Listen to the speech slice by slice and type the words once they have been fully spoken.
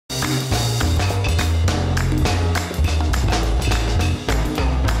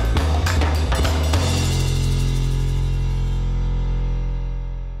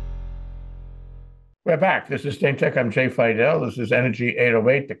We're back. This is ThinkTech. I'm Jay Fidell. This is Energy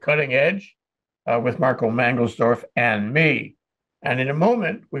 808, the cutting edge, with Marco Mangelsdorf and me. And in a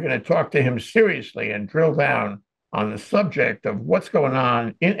moment, we're going to talk to him seriously and drill down on the subject of what's going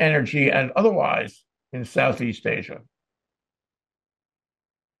on in energy and otherwise in Southeast Asia.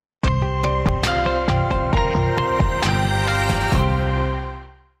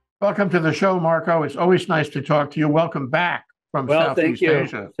 Welcome to the show, Marco. It's always nice to talk to you. Welcome back from Southeast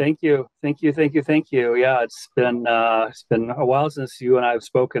Asia. Thank you. Yeah, it's been a while since you and I have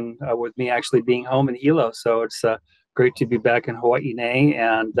spoken, with me actually being home in Hilo. So it's great to be back in Hawaii,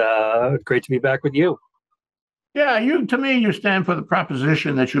 and great to be back with you. Yeah, to me, you stand for the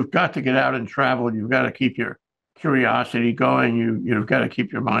proposition that you've got to get out and travel. You've got to keep your curiosity going. You've got to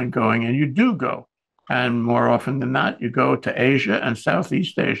keep your mind going, and you do go. And more often than not, you go to Asia and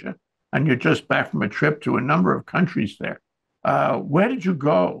Southeast Asia, and you're just back from a trip to a number of countries there. Where did you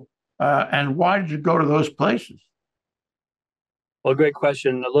go, and why did you go to those places? Well, great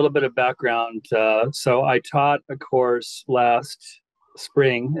question. A little bit of background. So I taught a course last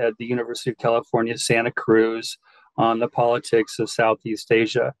spring at the University of California, Santa Cruz, on the politics of Southeast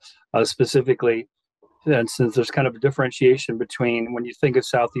Asia, specifically. And since there's kind of a differentiation between when you think of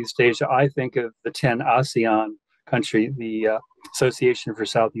Southeast Asia, I think of the 10 ASEAN country, the Association for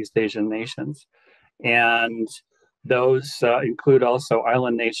Southeast Asian Nations. And those include also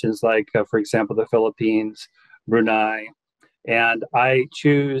island nations like, for example, the Philippines, Brunei. And I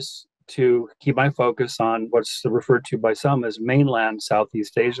choose to keep my focus on what's referred to by some as mainland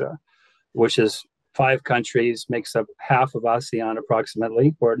Southeast Asia, which is 5 countries, makes up half of ASEAN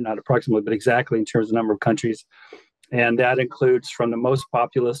approximately, or not approximately, but exactly in terms of number of countries. And that includes from the most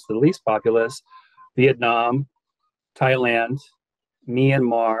populous to the least populous, Vietnam, Thailand,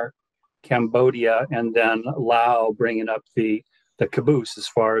 Myanmar, Cambodia, and then Laos, bringing up the caboose as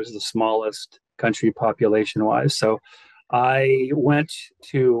far as the smallest country population-wise. So I went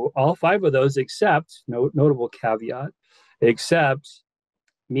to all 5 of those, except, notable caveat, except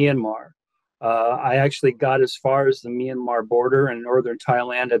Myanmar. I actually got as far as the Myanmar border in northern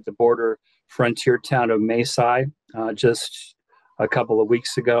Thailand at the border frontier town of Mae Sai just a couple of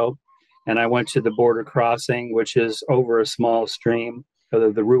weeks ago. And I went to the border crossing, which is over a small stream,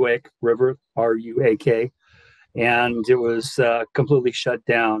 the Ruak River, R-U-A-K, and it was completely shut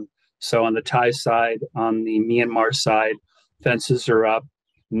down. So on the Thai side, on the Myanmar side, fences are up.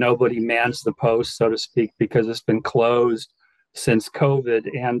 Nobody mans the post, so to speak, because it's been closed since COVID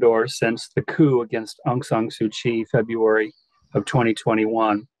and or since the coup against Aung San Suu Kyi, February of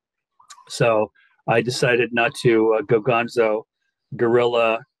 2021. So I decided not to go gonzo,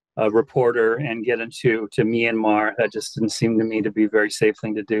 guerrilla reporter and get into Myanmar. That just didn't seem to me to be a very safe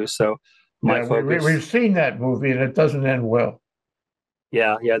thing to do. So my focus... We've seen that movie and it doesn't end well.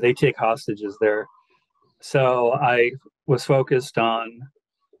 Yeah, they take hostages there. So I was focused on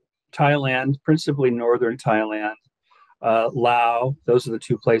Thailand, principally northern Thailand, Laos. Those are the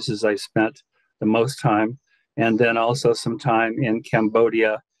 2 places I spent the most time, and then also some time in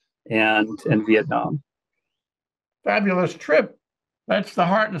Cambodia and Vietnam. Fabulous trip. That's the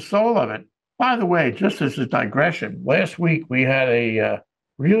heart and soul of it. By the way, just as a digression, last week we had a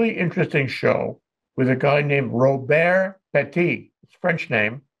really interesting show with a guy named Robert Petit. It's a French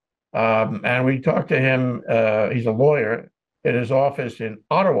name. And we talked to him. He's a lawyer at his office in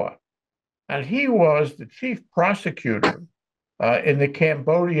Ottawa. And he was the chief prosecutor in the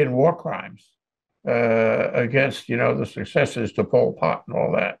Cambodian war crimes against, the successors to Pol Pot and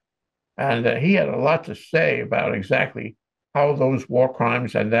all that. And he had a lot to say about exactly how those war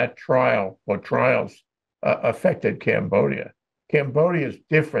crimes and that trial or trials affected Cambodia. Cambodia is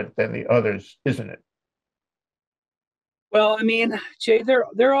different than the others, isn't it? Well, I mean, Jay,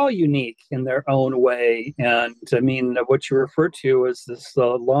 they're all unique in their own way. And I mean, what you refer to is this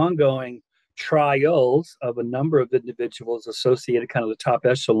long-going trials of a number of individuals associated, kind of the top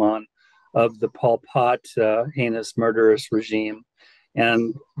echelon of the Pol Pot heinous murderous regime.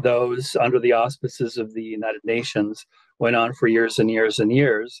 And those under the auspices of the United Nations went on for years and years and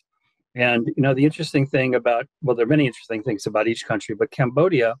years. And, the interesting thing about, well, there are many interesting things about each country, but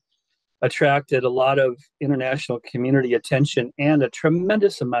Cambodia attracted a lot of international community attention and a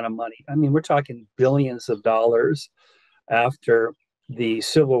tremendous amount of money. I mean, we're talking billions of dollars after the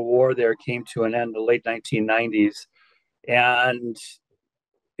civil war there came to an end in the late 1990s. And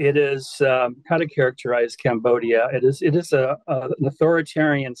it is, how to characterize Cambodia, it is an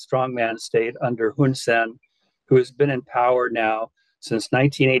authoritarian strongman state under Hun Sen, who has been in power now since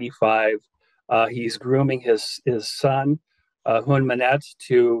 1985. He's grooming his son, Hun Manet,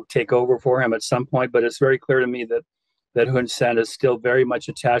 to take over for him at some point, but it's very clear to me that Hun Sen is still very much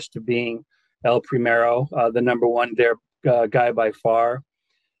attached to being El Primero, the number one there guy by far.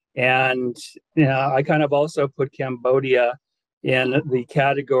 And I kind of also put Cambodia in the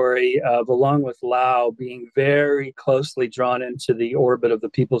category of, along with Laos, being very closely drawn into the orbit of the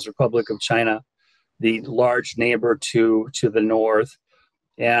People's Republic of China, the large neighbor to the north.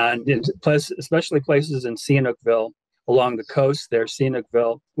 And especially places in Sihanoukville, along the coast there,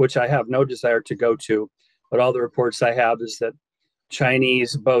 Sihanoukville, which I have no desire to go to, but all the reports I have is that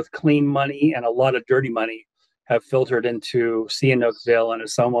Chinese, both clean money and a lot of dirty money, have filtered into Sihanoukville, and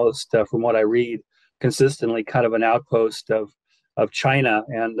it's almost, from what I read, consistently kind of an outpost of China,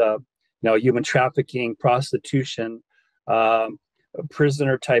 and human trafficking, prostitution,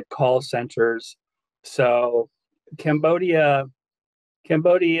 prisoner type call centers. So Cambodia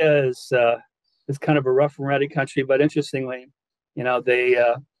is kind of a rough and ready country, but interestingly, they've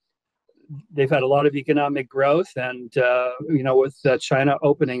had a lot of economic growth, and with China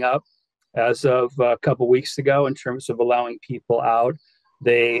opening up as of a couple weeks ago in terms of allowing people out,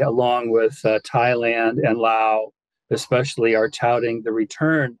 they, along with Thailand and Laos, especially, are touting the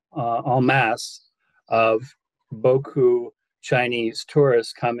return en masse of Boku Chinese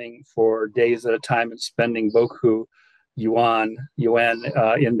tourists coming for days at a time and spending Boku yuan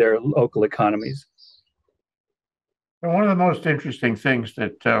in their local economies. And one of the most interesting things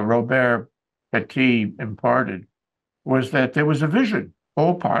that Robert Petit imparted was that there was a vision.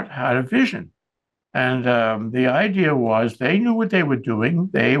 Beaupart had a vision. And the idea was they knew what they were doing.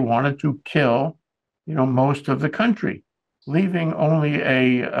 They wanted to kill, most of the country, leaving only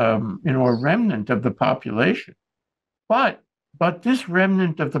a remnant of the population. But this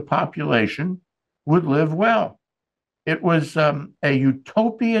remnant of the population would live well. It was a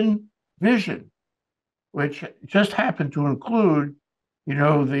utopian vision, which just happened to include,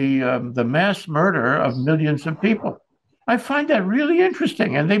 the mass murder of millions of people. I find that really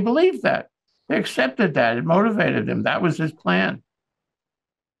interesting, and they believed that. They accepted that. It motivated them. That was his plan.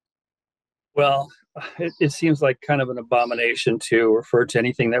 Well, it seems like kind of an abomination to refer to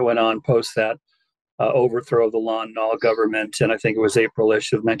anything that went on post that overthrow of the Lon Nol government, and I think it was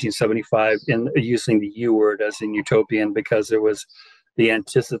April-ish of 1975, in using the U word as in utopian, because it was the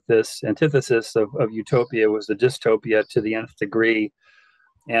antithesis of utopia was the dystopia to the nth degree.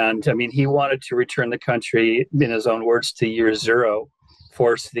 And I mean, he wanted to return the country, in his own words, to year zero,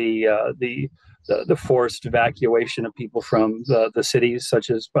 force the forced evacuation of people from the cities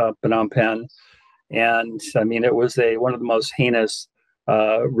such as Phnom Penh. And I mean, it was one of the most heinous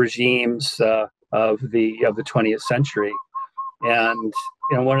regimes of the 20th century. And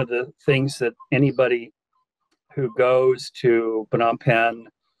one of the things that anybody who goes to Phnom Penh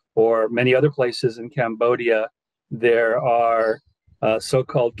or many other places in Cambodia, there are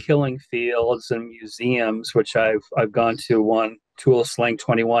so-called killing fields and museums, which I've gone to. One, Tuol Sleng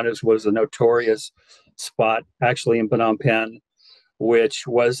 21, was a notorious spot actually in Phnom Penh, which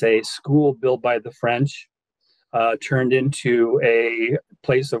was a school built by the French, turned into a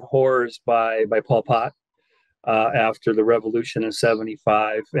place of horrors by Pol Pot after the revolution in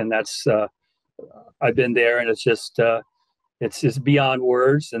 '75, and that's I've been there, and it's just beyond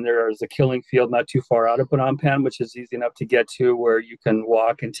words. And there is a killing field not too far out of Phnom Penh, which is easy enough to get to, where you can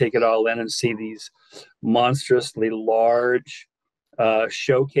walk and take it all in and see these monstrously large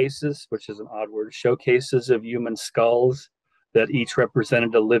showcases, which is an odd word, showcases of human skulls that each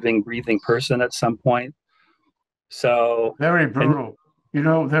represented a living, breathing person at some point. So very brutal.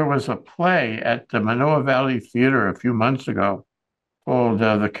 There was a play at the Manoa Valley Theater a few months ago called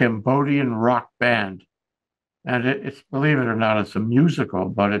the Cambodian Rock Band. And it's, believe it or not, it's a musical,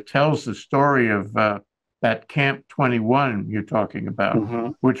 but it tells the story of that Camp 21 you're talking about,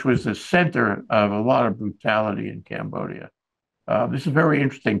 which was the center of a lot of brutality in Cambodia. This is a very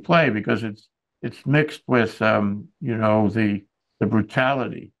interesting play because it's mixed with, the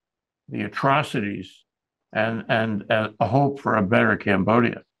brutality, the atrocities, and a hope for a better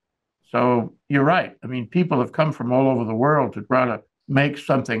Cambodia. So you're right. I mean, people have come from all over the world to try to make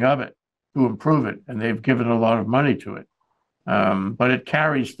something of it, to improve it, and they've given a lot of money to it. But it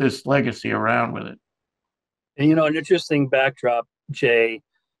carries this legacy around with it. And, an interesting backdrop, Jay,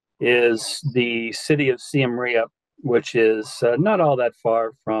 is the city of Siem Reap, which is not all that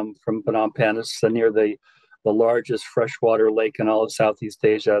far from Phnom Penh. It's near the largest freshwater lake in all of Southeast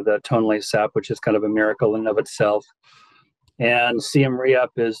Asia, the Tonle Sap, which is kind of a miracle in and of itself. And Siem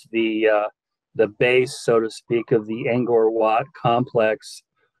Reap is the base, so to speak, of the Angkor Wat complex,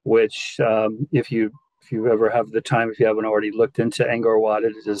 which, if you ever have the time, if you haven't already looked into Angkor Wat,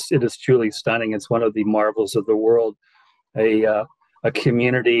 it is truly stunning. It's one of the marvels of the world. A a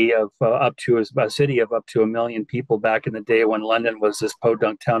community of up to a city of up to 1 million people back in the day when London was this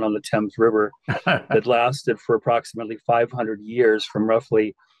podunk town on the Thames River that lasted for approximately 500 years, from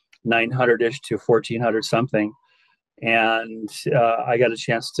roughly 900-ish to 1400 something. And I got a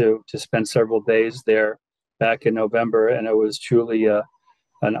chance to spend several days there back in November, and it was truly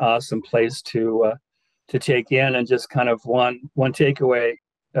an awesome place to take in. And just kind of one takeaway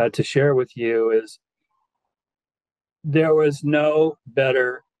to share with you is there was no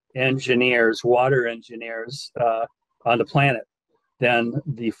better engineers, water engineers on the planet than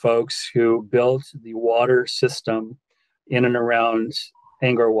the folks who built the water system in and around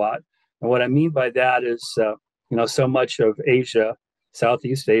Angkor Wat. And what I mean by that is, so much of Asia,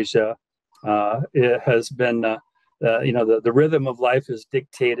 Southeast Asia, it has been, the rhythm of life is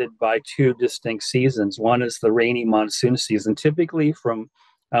dictated by two distinct seasons. One is the rainy monsoon season, typically from,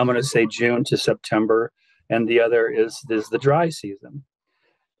 I'm going to say, June to September, and the other is the dry season.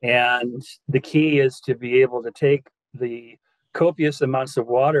 And the key is to be able to take the copious amounts of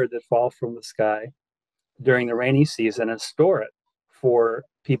water that fall from the sky during the rainy season and store it for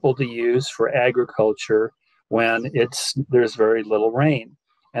people to use for agriculture when there's very little rain.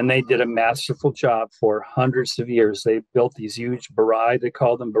 And they did a masterful job for hundreds of years. They built these huge barai, they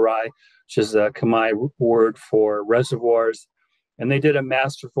call them barai, which is a Khmer word for reservoirs. And they did a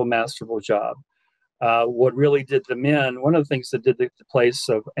masterful job. What really did them in, one of the things that did the place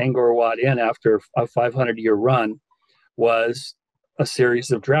of Angkor Wat in after a 500-year run was a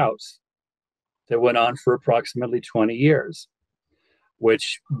series of droughts that went on for approximately 20 years,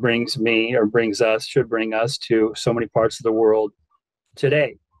 which should bring us to so many parts of the world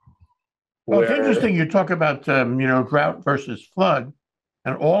today. Well, it's interesting you talk about, drought versus flood,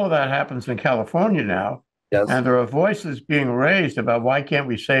 and all of that happens in California now. Yes. And there are voices being raised about why can't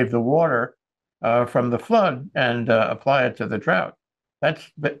we save the water from the flood and apply it to the drought.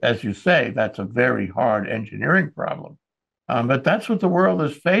 That's, as you say, that's a very hard engineering problem. But that's what the world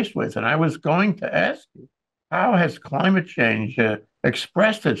is faced with. And I was going to ask you, how has climate change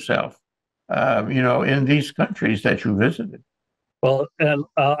expressed itself, in these countries that you visited? Well, and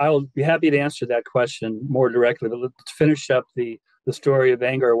I'll be happy to answer that question more directly. But let's finish up the story of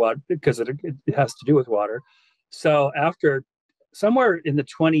Angkor Wat, because it has to do with water. So after somewhere in the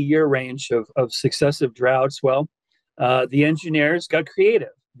 20-year range of successive droughts, the engineers got creative.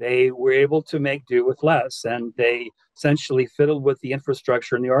 They were able to make do with less, and they essentially fiddled with the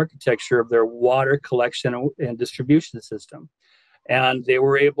infrastructure and the architecture of their water collection and distribution system. And they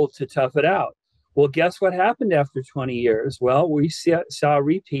were able to tough it out. Well, guess what happened after 20 years? Well, we saw a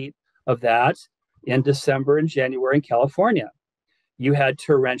repeat of that in December and January in California. You had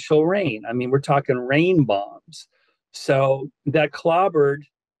torrential rain. I mean, we're talking rain bombs. So that clobbered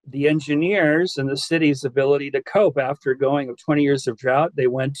the engineers and the city's ability to cope. After going of 20 years of drought, they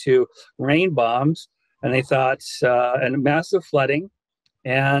went to rain bombs, and they thought, and massive flooding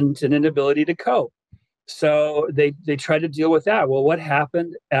and an inability to cope. So they tried to deal with that. Well, what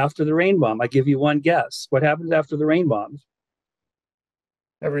happened after the rain bomb? I give you one guess. What happens after the rain bombs?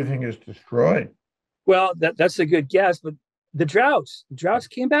 Everything is destroyed. Well, that's a good guess, but the droughts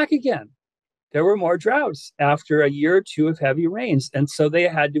came back again. There were more droughts after a year or two of heavy rains. And so they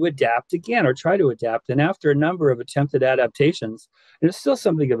had to adapt again, or try to adapt. And after a number of attempted adaptations, and it's still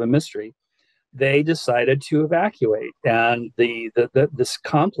something of a mystery, they decided to evacuate. And this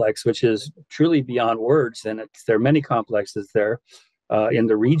complex, which is truly beyond words, and there are many complexes there in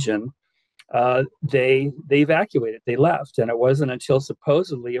the region, they evacuated, they left. And it wasn't until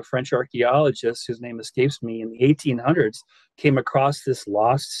supposedly a French archaeologist, whose name escapes me, in the 1800s came across this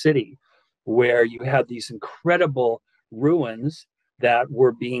lost city where you had these incredible ruins that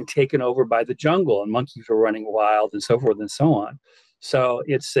were being taken over by the jungle, and monkeys were running wild and so forth and so on. So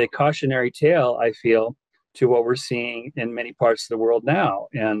it's a cautionary tale, I feel, to what we're seeing in many parts of the world now.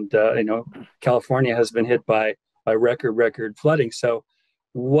 And, California has been hit by record flooding. So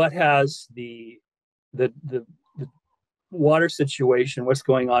what has the water situation, what's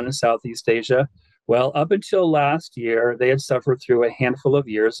going on in Southeast Asia? Well, up until last year, they had suffered through a handful of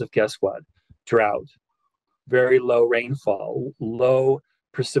years of, guess what? Drought, very low rainfall, low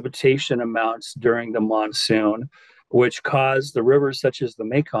precipitation amounts during the monsoon, which caused the rivers such as the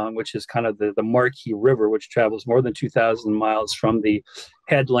Mekong, which is kind of the marquee river, which travels more than 2,000 miles from the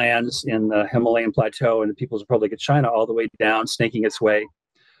headlands in the Himalayan plateau in the People's Republic of China all the way down, snaking its way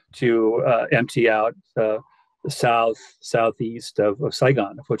to empty out the southeast of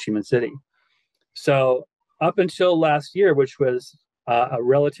Saigon, of Ho Chi Minh City. So up until last year, which was a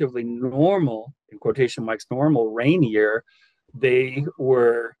relatively normal, in quotation marks, normal rain year, they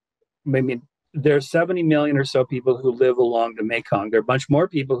were, there's 70 million or so people who live along the Mekong. There are a bunch more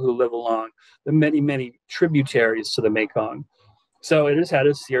people who live along the many, many tributaries to the Mekong. So it has had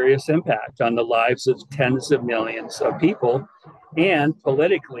a serious impact on the lives of tens of millions of people. And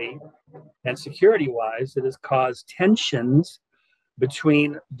politically and security wise, it has caused tensions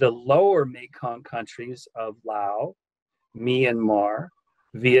between the lower Mekong countries of Laos, Myanmar,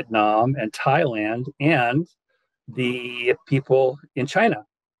 Vietnam, and Thailand, and the people in China,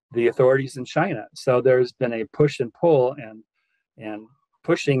 the authorities in China. So there's been a push and pull and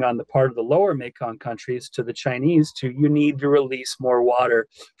pushing on the part of the lower Mekong countries to the Chinese to you need to release more water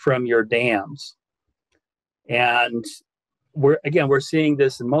from your dams. And we're seeing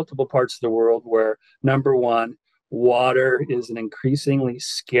this in multiple parts of the world where number one, water is an increasingly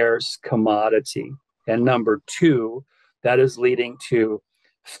scarce commodity. And number two, that is leading to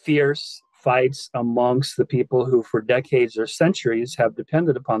fierce fights amongst the people who for decades or centuries have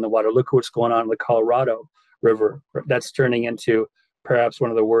depended upon the water. Look what's going on in the Colorado River. That's turning into perhaps one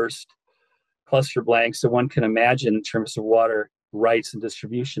of the worst cluster blanks that one can imagine in terms of water rights and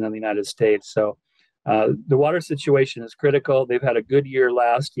distribution in the United States. So the water situation is critical. They've had a good year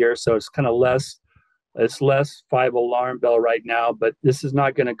last year, so it's kind of less five alarm bell right now, but this is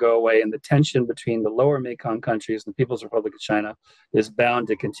not going to go away. And the tension between the lower Mekong countries and the People's Republic of China is bound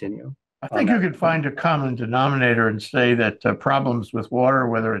to continue. I think you could find a common denominator and say that problems with water,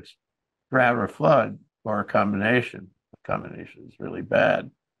 whether it's drought or flood or a combination is really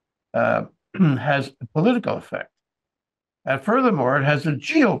bad, has a political effect. And furthermore, it has a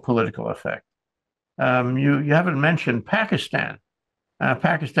geopolitical effect. You haven't mentioned Pakistan.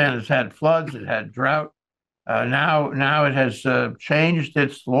 Pakistan has had floods, it had drought. Now it has changed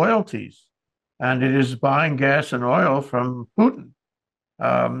its loyalties, and it is buying gas and oil from Putin,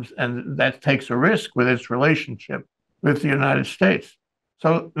 and that takes a risk with its relationship with the United States.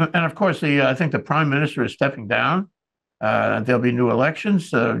 So, and of course, I think the prime minister is stepping down. There'll be new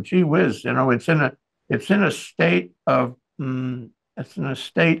elections. Gee whiz, it's in a state of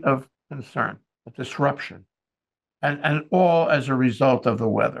concern, a disruption, and all as a result of the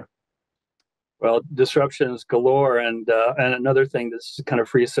weather. Well, disruptions galore, and another thing that's kind of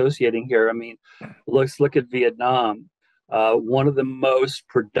free associating here. I mean, let's look at Vietnam, one of the most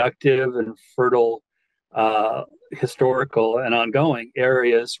productive and fertile historical and ongoing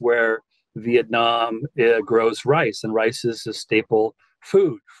areas where Vietnam grows rice, and rice is a staple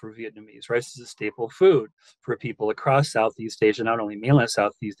food for Vietnamese. Rice is a staple food for people across Southeast Asia, not only mainland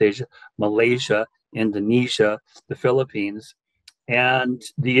Southeast Asia, Malaysia, Indonesia, the Philippines. And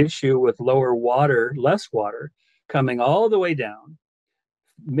the issue with less water, coming all the way down,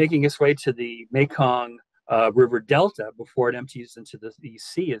 making its way to the Mekong River Delta before it empties into the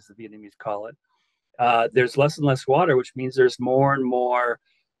sea, as the Vietnamese call it. There's less and less water, which means there's more and more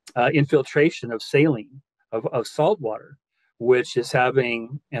infiltration of saline, of salt water, which is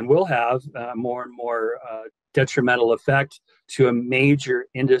having and will have more and more detrimental effect to a major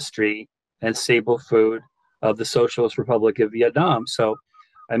industry and staple food of the Socialist Republic of Vietnam. So,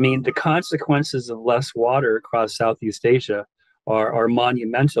 I mean, the consequences of less water across Southeast Asia are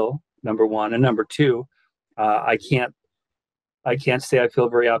monumental, number one. And number two, I can't say I feel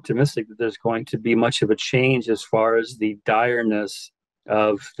very optimistic that there's going to be much of a change as far as the direness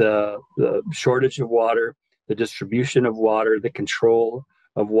of the shortage of water, the distribution of water, the control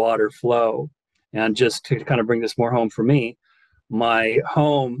of water flow. And just to kind of bring this more home for me, my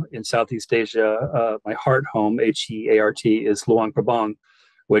home in Southeast Asia, my heart home, Heart, is Luang Prabang,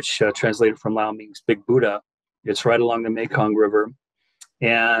 which translated from Lao means Big Buddha. It's right along the Mekong River.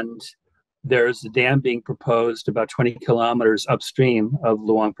 And there's a dam being proposed about 20 kilometers upstream of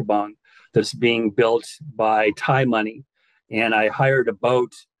Luang Prabang that's being built by Thai money. And I hired a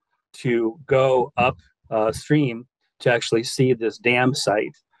boat to go upstream to actually see this dam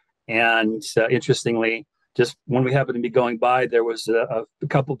site. And interestingly, just when we happened to be going by, there was a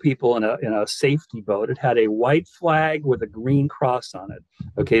couple people in a safety boat. It had a white flag with a green cross on it.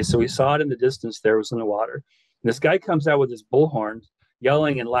 Okay, so we saw it in the distance there, it was in the water. And this guy comes out with his bullhorn,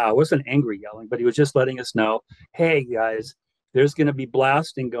 yelling in Lao. It wasn't angry yelling, but he was just letting us know, hey, guys, there's going to be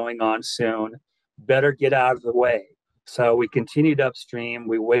blasting going on soon. Better get out of the way. So we continued upstream.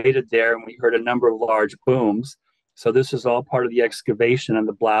 We waited there, and we heard a number of large booms. So this is all part of the excavation and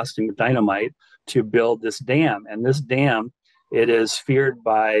the blasting of dynamite to build this dam. And this dam, it is feared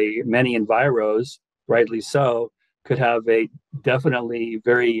by many enviros, rightly so, could have a definitely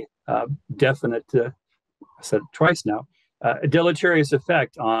very definite, I said it twice now, a deleterious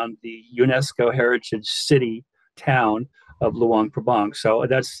effect on the UNESCO heritage city town of Luang Prabang. So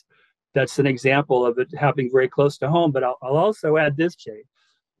that's an example of it happening very close to home. But I'll also add this, Jay.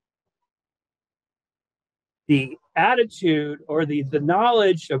 the attitude or the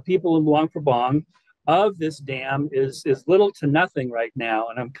knowledge of people in Luang Prabang of this dam is little to nothing right now.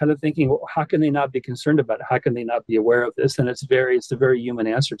 And I'm kind of thinking, well, how can they not be concerned about it? How can they not be aware of this? And it's a very human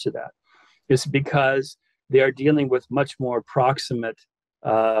answer to that. It's because they are dealing with much more proximate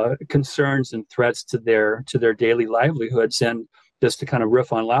concerns and threats to their daily livelihoods. And just to kind of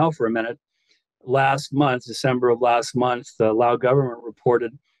riff on Laos for a minute, last month, December of last month, the Lao government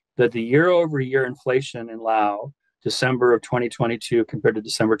reported that the year-over-year inflation in Laos, December of 2022 compared to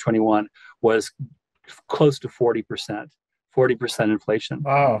December 21, was close to 40%, 40% inflation.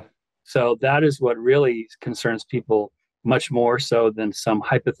 Wow. So that is what really concerns people much more so than some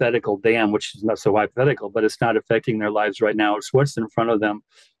hypothetical dam, which is not so hypothetical, but it's not affecting their lives right now. It's what's in front of them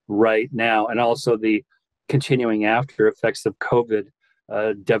right now. And also the continuing after effects of COVID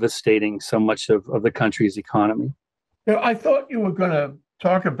devastating so much of the country's economy. I thought you were going to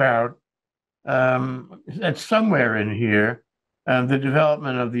talk about at somewhere in here the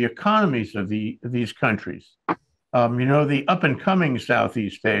development of the economies of these countries. The up and coming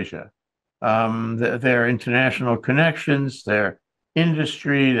Southeast Asia, their international connections, their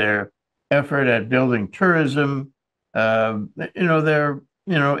industry, their effort at building tourism, their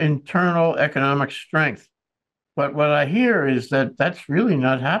internal economic strength. But what I hear is that that's really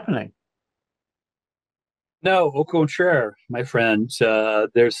not happening. No, au contraire, my friend.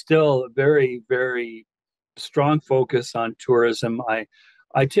 There's still a very, very strong focus on tourism.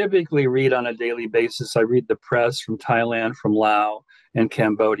 I typically read on a daily basis. I read the press from Thailand, from Laos, and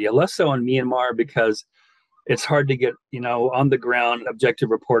Cambodia. Less so in Myanmar because it's hard to get on the ground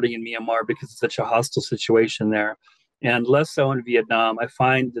objective reporting in Myanmar because it's such a hostile situation there, and less so in Vietnam. I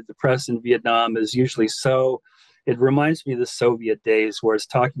find that the press in Vietnam is usually so. It reminds me of the Soviet days where it's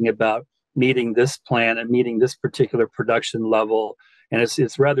talking about meeting this plan and meeting this particular production level, and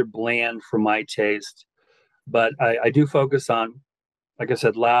it's rather bland for my taste. But I do focus on, like I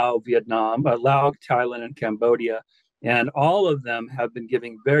said, Laos, Vietnam, Laos, Thailand, and Cambodia, and all of them have been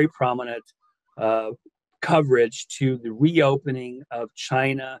giving very prominent coverage to the reopening of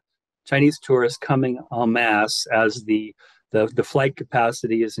Chinese tourists coming en masse as the flight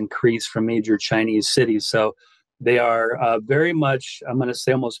capacity is increased from major Chinese cities. So they are very much, I'm going to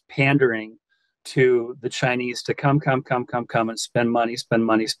say, almost pandering to the Chinese to come and spend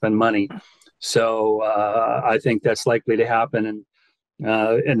money. So I think that's likely to happen,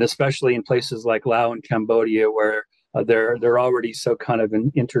 and especially in places like Laos and Cambodia, where they're already so kind of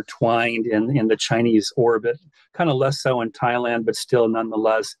intertwined in the Chinese orbit. Kind of less so in Thailand, but still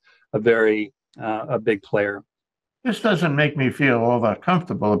nonetheless a big player. This doesn't make me feel all that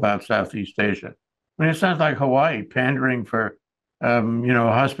comfortable about Southeast Asia. I mean, it sounds like Hawaii pandering for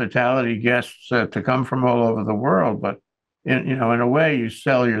hospitality guests to come from all over the world, but in a way, you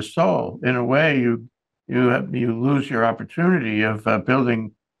sell your soul. In a way, you lose your opportunity of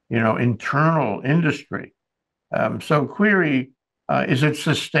building, internal industry. So, query: is it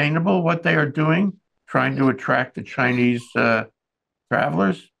sustainable what they are doing, trying to attract the Chinese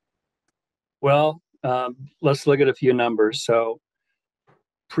travelers? Well, let's look at a few numbers. So,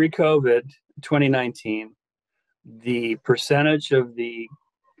 pre-COVID, 2019, the percentage of the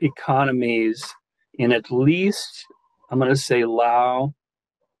economies in at least, I'm going to say, Laos,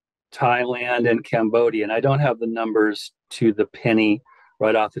 Thailand, and Cambodia, and I don't have the numbers to the penny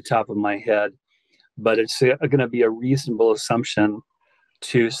right off the top of my head, but it's going to be a reasonable assumption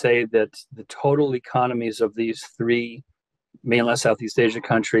to say that the total economies of these three mainland Southeast Asia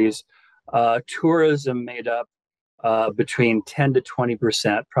countries, tourism made up between 10 to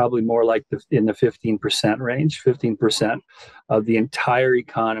 20%, probably more like in the 15% range. 15% of the entire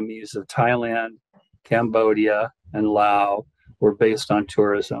economies of Thailand, Cambodia, and Laos were based on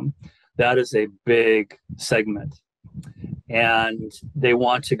tourism. That is a big segment. And they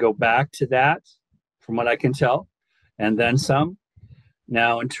want to go back to that, from what I can tell, and then some.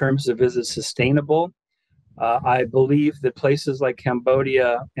 Now, in terms of is it sustainable, I believe that places like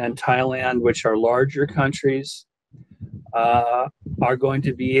Cambodia and Thailand, which are larger countries, are going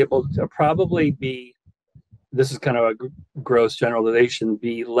to be able to probably be, this is kind of a gross generalization,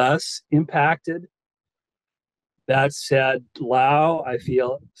 be less impacted. That said, Laos, I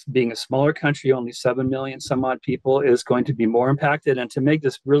feel, being a smaller country, only 7 million some odd people, is going to be more impacted. And to make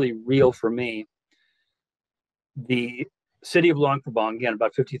this really real for me, the city of Luang Prabang, again,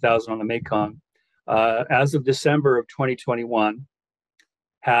 about 50,000 on the Mekong, as of December of 2021,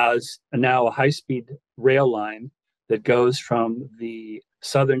 has now a high-speed rail line that goes from the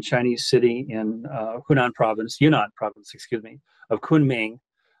southern Chinese city in Yunnan province, of Kunming,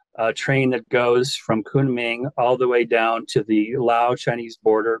 a train that goes from Kunming all the way down to the Lao Chinese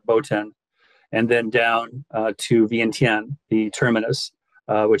border, Botan, and then down to Vientiane, the terminus,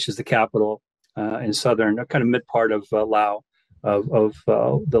 which is the capital in southern, kind of mid part of Laos, of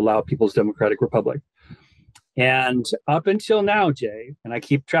the Lao People's Democratic Republic. And up until now, Jay, and I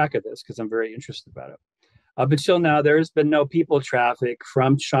keep track of this because I'm very interested about it. Up until now, there has been no people traffic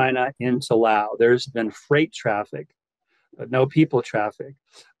from China into Laos. There's been freight traffic, but no people traffic.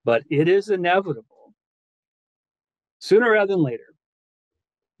 But it is inevitable, sooner rather than later,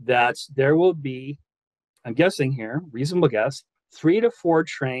 that there will be, I'm guessing here, reasonable guess, 3 to 4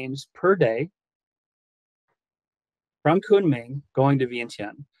 trains per day from Kunming going to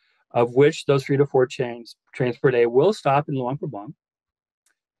Vientiane, of which those 3 to 4 trains per day will stop in Luang Prabang.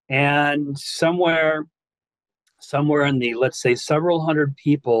 And somewhere in the, let's say, several hundred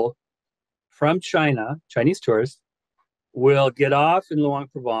people from China, Chinese tourists, will get off in Luang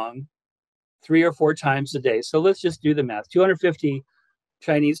Prabang 3 or 4 times a day. So let's just do the math. 250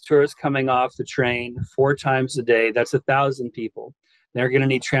 Chinese tourists coming off the train 4 times a day. That's 1,000 people. They're going to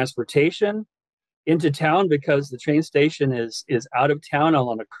need transportation into town because the train station is out of town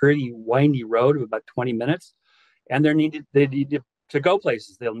on a curvy, windy road of about 20 minutes. And they need to go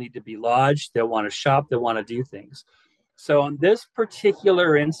places. They'll need to be lodged. They'll want to shop. They'll want to do things. So in this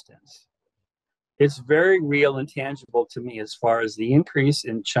particular instance, it's very real and tangible to me as far as the increase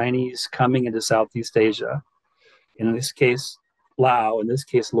in Chinese coming into Southeast Asia. In this case, Laos, in this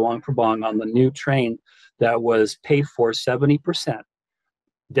case, Luang Prabang, on the new train that was paid for 70%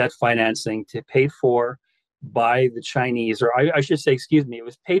 debt financing to paid for by the Chinese, or I should say, excuse me, it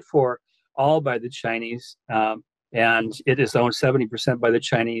was paid for all by the Chinese, and it is owned 70% by the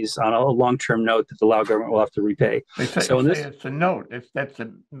Chinese on a long-term note that the Lao government will have to repay. They say it's a note.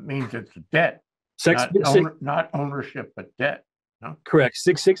 Means it's a debt, not ownership, but debt. No? Correct.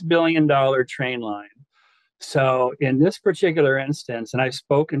 $6 billion train line. So in this particular instance, and I've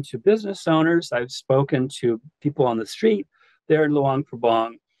spoken to business owners, I've spoken to people on the street there in Luang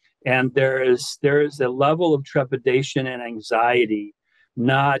Prabang, and there is a level of trepidation and anxiety,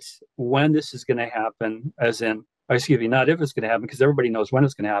 not when this is going to happen, not if it's going to happen, because everybody knows when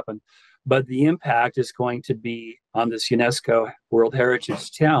it's going to happen, but the impact is going to be on this UNESCO World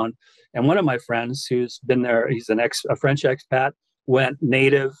Heritage town. And one of my friends who's been there, he's a French expat, went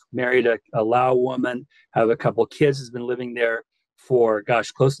native, married a Lao woman, have a couple kids, has been living there for,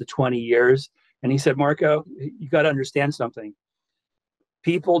 close to 20 years. And he said, Marco, you got to understand something.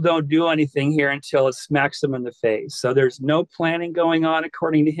 People don't do anything here until it smacks them in the face. So there's no planning going on,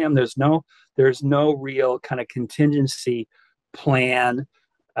 according to him. There's no real kind of contingency plan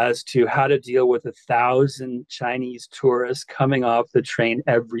as to how to deal with 1,000 Chinese tourists coming off the train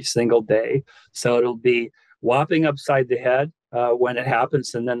every single day. So it'll be whopping upside the head when it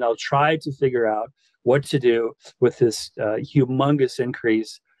happens, and then they'll try to figure out what to do with this humongous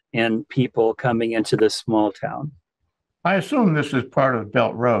increase in people coming into this small town. I assume this is part of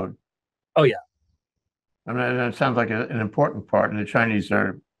Belt Road. Oh, yeah. I mean, it sounds like an important part, and the Chinese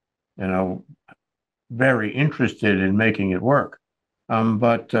are, very interested in making it work.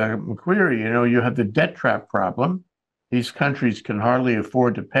 But McQueary, you have the debt trap problem. These countries can hardly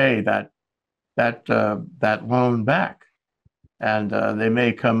afford to pay that loan back, and they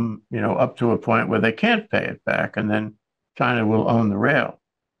may come, up to a point where they can't pay it back, and then China will own the rail.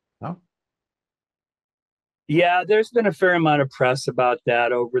 No? Yeah, there's been a fair amount of press about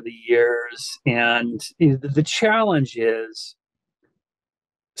that over the years, and the challenge is,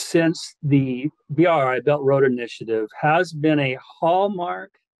 since the BRI, Belt Road Initiative, has been a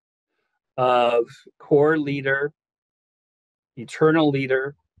hallmark of core leader, eternal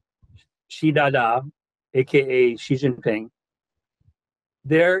leader, Xi Dada, aka Xi Jinping,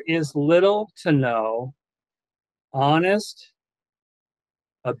 there is little to no honest,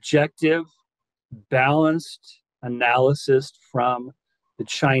 objective, balanced analysis from the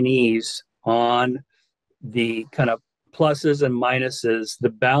Chinese on the kind of pluses and minuses, the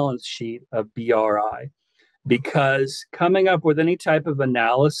balance sheet of BRI, because coming up with any type of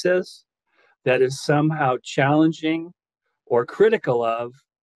analysis that is somehow challenging or critical of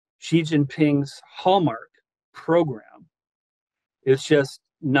Xi Jinping's hallmark program is just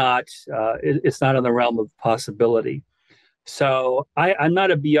not, it's not in the realm of possibility. So I'm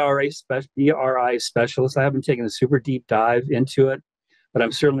not a BRI specialist. I haven't taken a super deep dive into it, but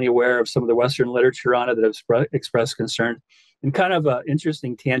I'm certainly aware of some of the Western literature on it that have expressed concern, and kind of an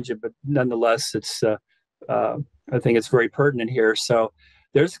interesting tangent, but nonetheless, it's I think it's very pertinent here. So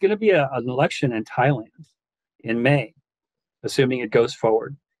there's going to be an election in Thailand in May, assuming it goes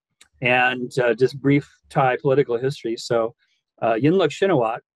forward. And just brief Thai political history. So Yingluck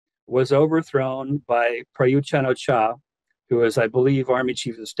Shinawatra was overthrown by Prayut Chan-o-cha, who was, I believe, Army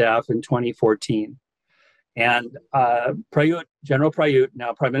Chief of Staff in 2014. And General Prayut,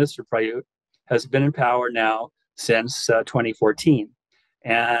 now Prime Minister Prayut, has been in power now since 2014.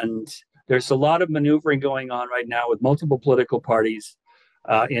 And there's a lot of maneuvering going on right now with multiple political parties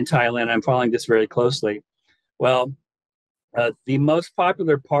in Thailand. I'm following this very closely. Well, the most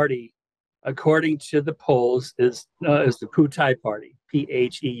popular party, according to the polls, is the Pheu Thai Party,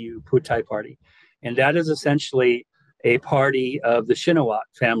 Pheu, Pheu Thai Party. And that is essentially a party of the Shinawat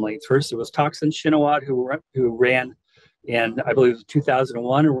family. First, it was Thaksin Shinawat who ran in, I believe,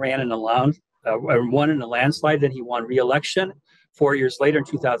 2001, ran in won in a landslide. Then he won re-election. 4 years later, in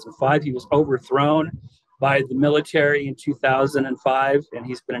 2005, he was overthrown by the military in 2005, and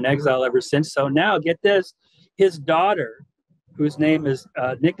he's been in exile ever since. So now, get this, his daughter, whose nickname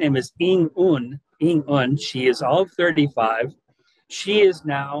is Ing Un, she is all of 35. She is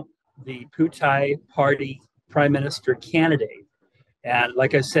now the Pheu Thai Party Prime Minister candidate. And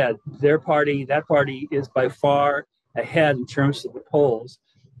like I said, that party is by far ahead in terms of the polls.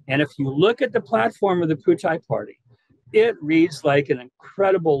 And if you look at the platform of the Pheu Thai Party, it reads like an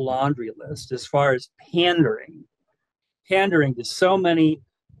incredible laundry list as far as pandering to so many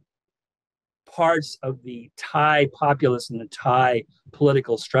parts of the Thai populace and the Thai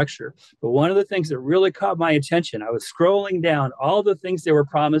political structure. But one of the things that really caught my attention, I was scrolling down all the things they were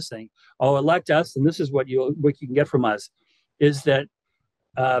promising. Oh, elect us, and this is what you can get from us, is that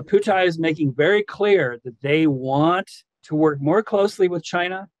Pheu Thai is making very clear that they want to work more closely with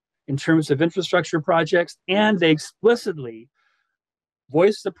China in terms of infrastructure projects, and they explicitly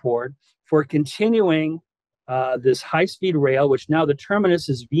voice support for continuing this high-speed rail, which now the terminus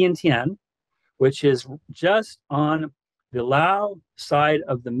is Vientiane, which is just on the Laos side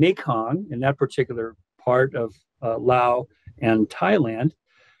of the Mekong, in that particular part of Laos and Thailand.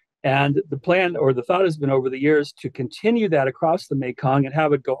 And the plan or the thought has been over the years to continue that across the Mekong and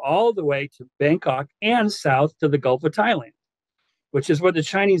have it go all the way to Bangkok and south to the Gulf of Thailand, which is what the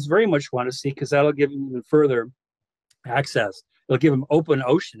Chinese very much want to see, because that'll give them even further access. It'll give them open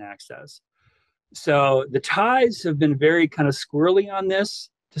ocean access. So the Thais have been very kind of squirrely on this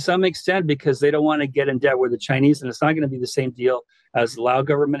to some extent, because they don't want to get in debt with the Chinese. And it's not going to be the same deal as the Lao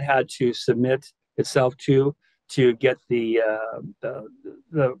government had to submit itself to get the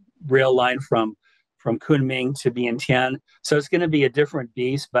rail line from Kunming to Vientiane. So it's going to be a different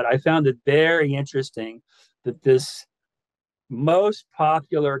beast. But I found it very interesting that this most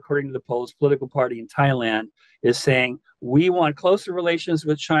popular, according to the polls, political party in Thailand is saying, we want closer relations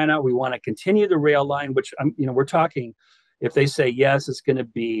with China. We want to continue the rail line, which, we're talking, if they say yes, it's going to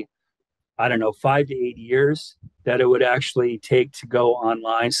be, 5 to 8 years that it would actually take to go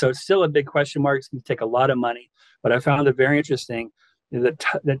online. So it's still a big question mark. It's going to take a lot of money. But I found it very interesting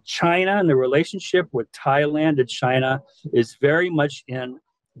that China and the relationship with Thailand and China is very much in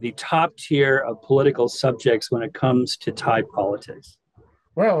the top tier of political subjects when it comes to Thai politics.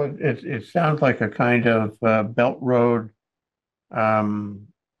 Well, it sounds like a kind of Belt Road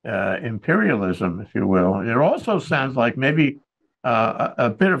imperialism, if you will. It also sounds like maybe a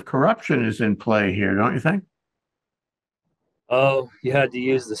bit of corruption is in play here, don't you think? Oh, you had to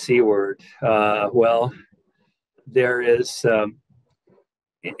use the C word. Well, there is,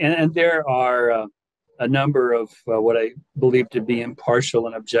 and there are a number of what I believe to be impartial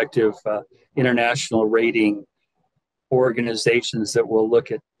and objective international rating organizations that will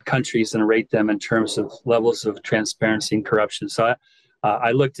look at countries and rate them in terms of levels of transparency and corruption. So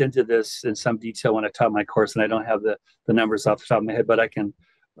I looked into this in some detail when I taught my course, and I don't have the numbers off the top of my head, but I can,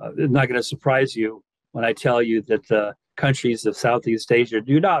 it's not going to surprise you when I tell you that the countries of Southeast Asia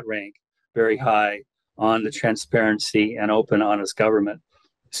do not rank very high on the transparency and open, honest government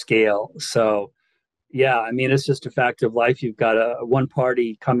scale. So, yeah, it's just a fact of life. You've got a one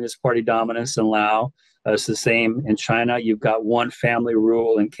party, Communist Party dominance in Laos. It's the same in China. You've got one family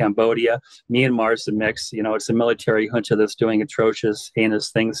rule in Cambodia. Myanmar's a mix. It's a military junta that's doing atrocious,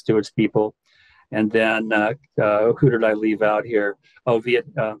 heinous things to its people. And then who did I leave out here? Oh,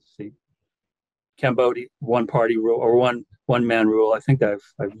 Cambodia, one party rule or one man rule. I think I've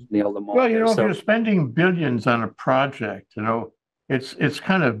nailed them all. Well, if you're spending billions on a project, it's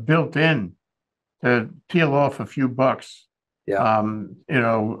kind of built in to peel off a few bucks. Yeah.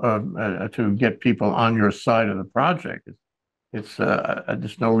 To get people on your side of the project. It's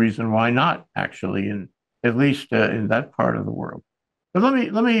there's no reason why not, actually, at least in that part of the world. But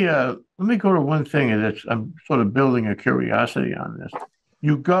let me go to one thing, and I'm sort of building a curiosity on this.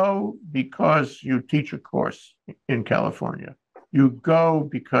 You go because you teach a course in California. You go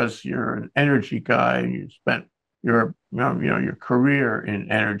because you're an energy guy and you spent your career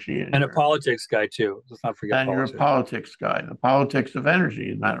in energy And a politics guy too. Let's not forget and you're a politics. politics guy, the politics of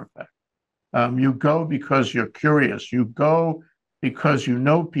energy, as a matter of fact. You go because you're curious. You go because you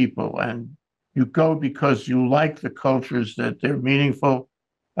know people, and you go because you like the cultures that they're meaningful.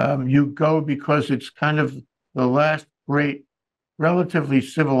 You go because it's kind of the last great, relatively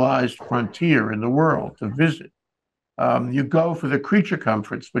civilized frontier in the world to visit. You go for the creature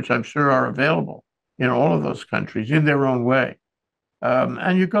comforts, which I'm sure are available in all of those countries in their own way.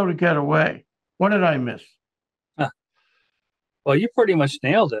 And you go to get away. What did I miss? Well, you pretty much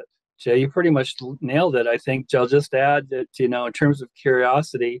nailed it, Jay. You pretty much nailed it. I think I'll just add that, in terms of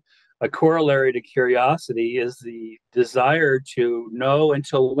curiosity, a corollary to curiosity is the desire to know and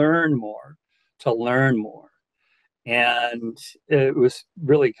to learn more, to learn more. And it was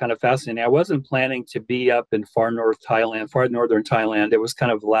really kind of fascinating. I wasn't planning to be up in far northern Thailand. It was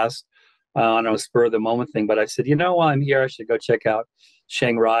kind of the last, on a spur of the moment thing. But I said, while I'm here, I should go check out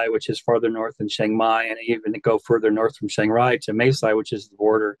Chiang Rai, which is farther north than Chiang Mai, and even go further north from Chiang Rai to Mae Sai, which is the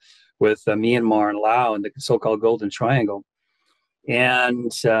border with Myanmar and Laos and the so-called Golden Triangle.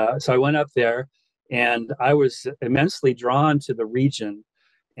 And so I went up there, and I was immensely drawn to the region.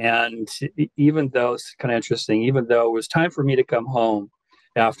 And even though it's kind of interesting, even though it was time for me to come home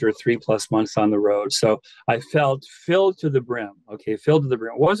after 3+ months on the road, so I felt filled to the brim. Okay, filled to the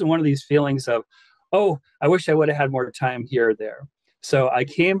brim. It wasn't one of these feelings of, oh, I wish I would have had more time here or there. So I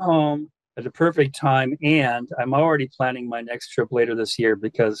came home at the perfect time, and I'm already planning my next trip later this year,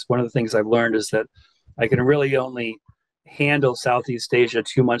 because one of the things I've learned is that I can really only handle Southeast Asia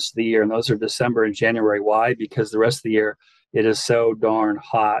 2 months of the year, and those are December and January. Why? Because the rest of the year it is so darn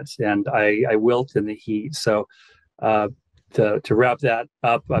hot, and I wilt in the heat. So to wrap that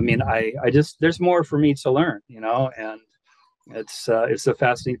up, I mean, I just, there's more for me to learn, and it's a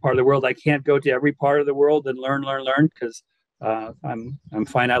fascinating part of the world. I can't go to every part of the world and learn because I'm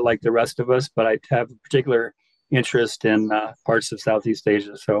finite like the rest of us, but I have a particular interest in parts of Southeast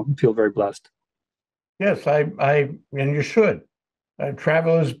Asia, so I feel very blessed. Yes, and you should.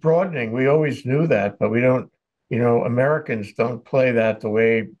 Travel is broadening. We always knew that, but we don't, Americans don't play that the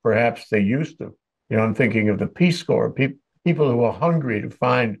way perhaps they used to. I'm thinking of the Peace Corps, people who are hungry to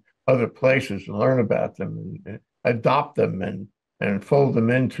find other places and learn about them and adopt them and fold them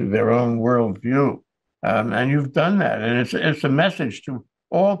into their own worldview. And you've done that. And it's a message to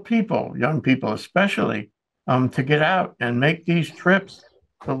all people, young people especially, to get out and make these trips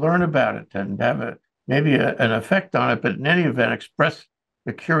to learn about it and have maybe an effect on it, but in any event, express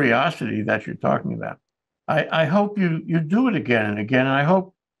the curiosity that you're talking about. I hope you do it again and again. And I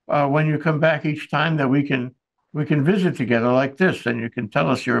hope when you come back each time that we can visit together like this, and you can tell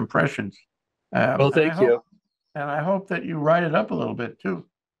us your impressions. Well, thank you. And I hope that you write it up a little bit too.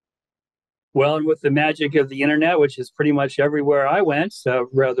 Well, and with the magic of the internet, which is pretty much everywhere I went,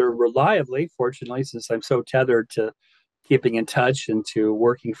 rather reliably, fortunately, since I'm so tethered to keeping in touch and to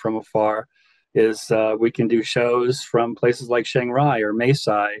working from afar, is we can do shows from places like Chiang Rai or Mae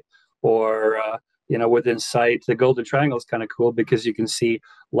Sai, or within sight. The Golden Triangle is kind of cool because you can see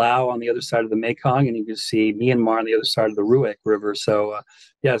Laos on the other side of the Mekong, and you can see Myanmar on the other side of the Ruik River. So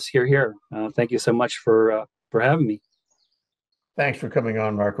yes, here. Thank you so much for having me. Thanks for coming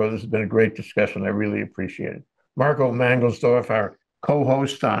on, Marco. This has been a great discussion. I really appreciate it. Marco Mangelsdorf, our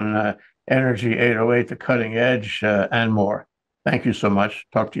co-host on Energy 808, The Cutting Edge, and more. Thank you so much.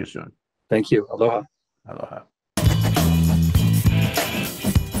 Talk to you soon. Thank you. Aloha. Aloha.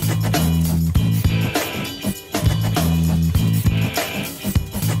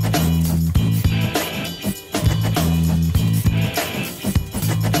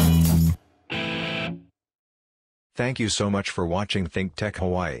 Thank you so much for watching ThinkTech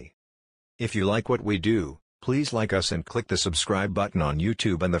Hawaii. If you like what we do, please like us and click the subscribe button on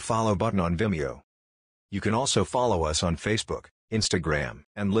YouTube and the follow button on Vimeo. You can also follow us on Facebook, Instagram,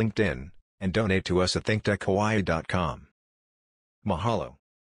 and LinkedIn, and donate to us at thinktechhawaii.com. Mahalo.